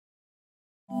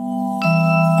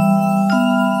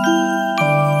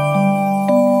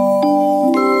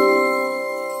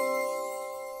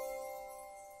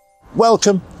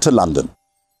Welcome to London.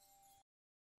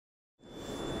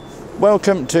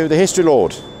 Welcome to the History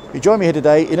Lord. You join me here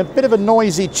today in a bit of a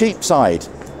noisy Cheapside.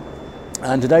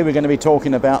 And today we're going to be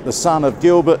talking about the son of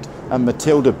Gilbert and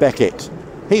Matilda Becket.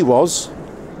 He was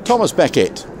Thomas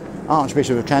Becket,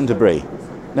 Archbishop of Canterbury.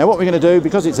 Now what we're going to do,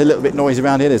 because it's a little bit noisy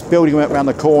around here, there's building work around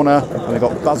the corner, and we've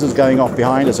got buzzers going off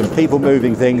behind us and people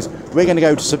moving things. We're going to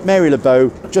go to St Mary le Bow,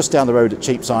 just down the road at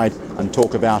Cheapside, and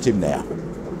talk about him there.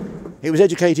 He was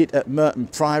educated at Merton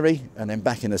Priory and then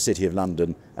back in the City of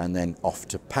London and then off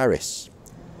to Paris.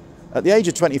 At the age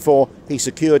of 24, he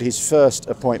secured his first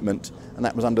appointment, and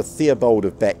that was under Theobald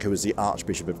of Bec, who was the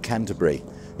Archbishop of Canterbury.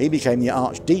 He became the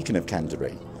Archdeacon of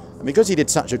Canterbury. And because he did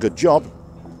such a good job,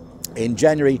 in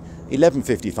January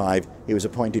 1155, he was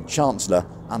appointed Chancellor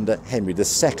under Henry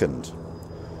II.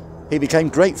 He became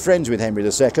great friends with Henry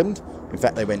II. In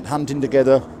fact, they went hunting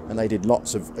together and they did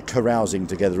lots of carousing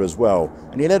together as well.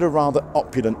 And he led a rather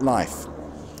opulent life.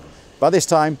 By this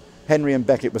time, Henry and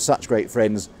Becket were such great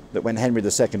friends that when Henry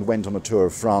II went on a tour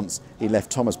of France, he left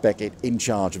Thomas Becket in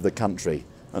charge of the country,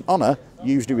 an honour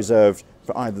usually reserved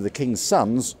for either the king's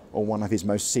sons or one of his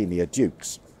most senior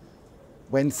dukes.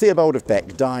 When Theobald of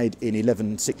Bec died in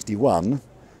 1161,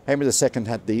 Henry II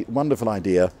had the wonderful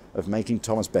idea of making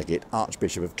Thomas Becket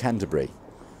Archbishop of Canterbury.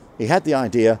 He had the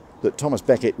idea that Thomas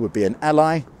Becket would be an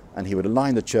ally and he would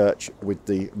align the church with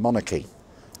the monarchy.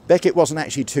 Becket wasn't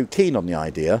actually too keen on the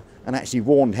idea and actually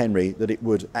warned Henry that it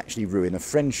would actually ruin a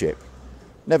friendship.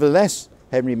 Nevertheless,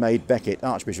 Henry made Becket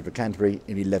Archbishop of Canterbury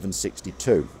in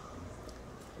 1162.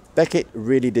 Becket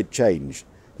really did change.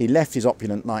 He left his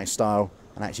opulent lifestyle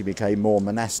and actually became more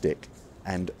monastic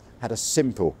and had a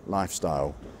simple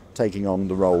lifestyle, taking on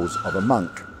the roles of a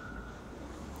monk.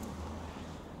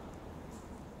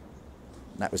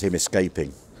 That was him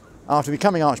escaping. After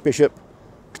becoming Archbishop,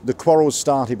 the quarrels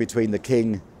started between the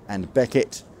king and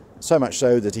Becket, so much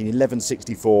so that in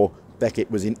 1164 Becket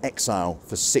was in exile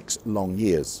for 6 long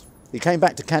years. He came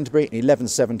back to Canterbury in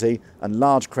 1170 and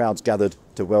large crowds gathered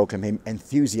to welcome him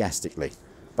enthusiastically.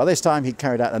 By this time he'd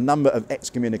carried out a number of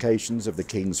excommunications of the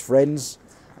king's friends,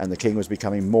 and the king was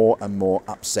becoming more and more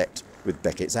upset with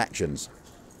Becket's actions.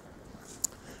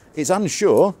 It's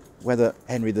unsure whether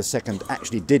Henry II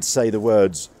actually did say the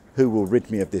words, "Who will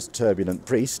rid me of this turbulent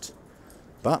priest?"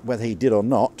 But whether he did or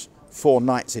not, 4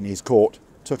 knights in his court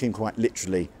took him quite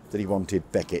literally that he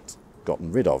wanted Becket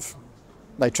gotten rid of.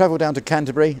 They travelled down to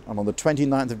Canterbury, and on the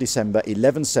 29th of December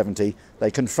 1170 they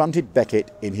confronted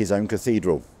Becket in his own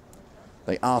cathedral.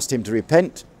 They asked him to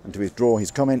repent and to withdraw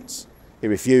his comments. He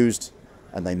refused,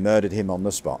 and they murdered him on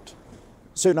the spot.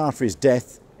 Soon after his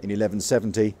death in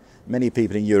 1170, many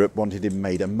people in Europe wanted him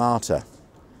made a martyr.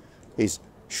 His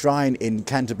shrine in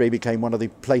Canterbury became one of the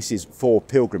places for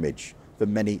pilgrimage for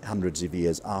many hundreds of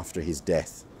years after his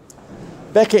death.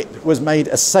 Becket was made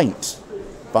a saint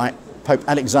by Pope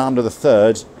Alexander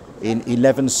III in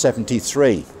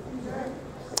 1173.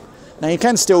 Now you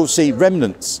can still see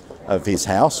remnants of his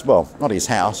house, well, not his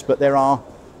house, but there are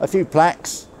a few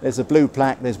plaques. There's a blue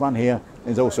plaque, there's one here,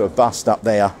 there's also a bust up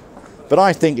there. But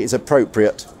I think it's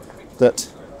appropriate that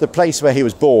the place where he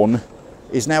was born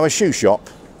is now a shoe shop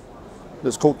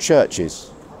that's called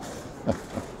Churches.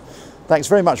 Thanks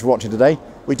very much for watching today.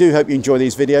 We do hope you enjoy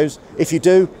these videos. If you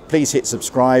do, please hit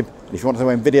subscribe. And if you want to know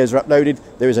when videos are uploaded,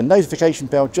 there is a notification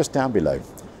bell just down below.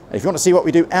 And if you want to see what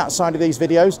we do outside of these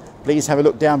videos, please have a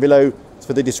look down below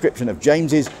for the description of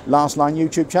James's Last Line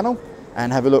YouTube channel,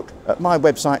 and have a look at my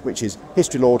website, which is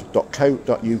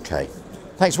historylord.co.uk.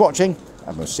 Thanks for watching,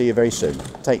 and we'll see you very soon.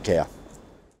 Take care.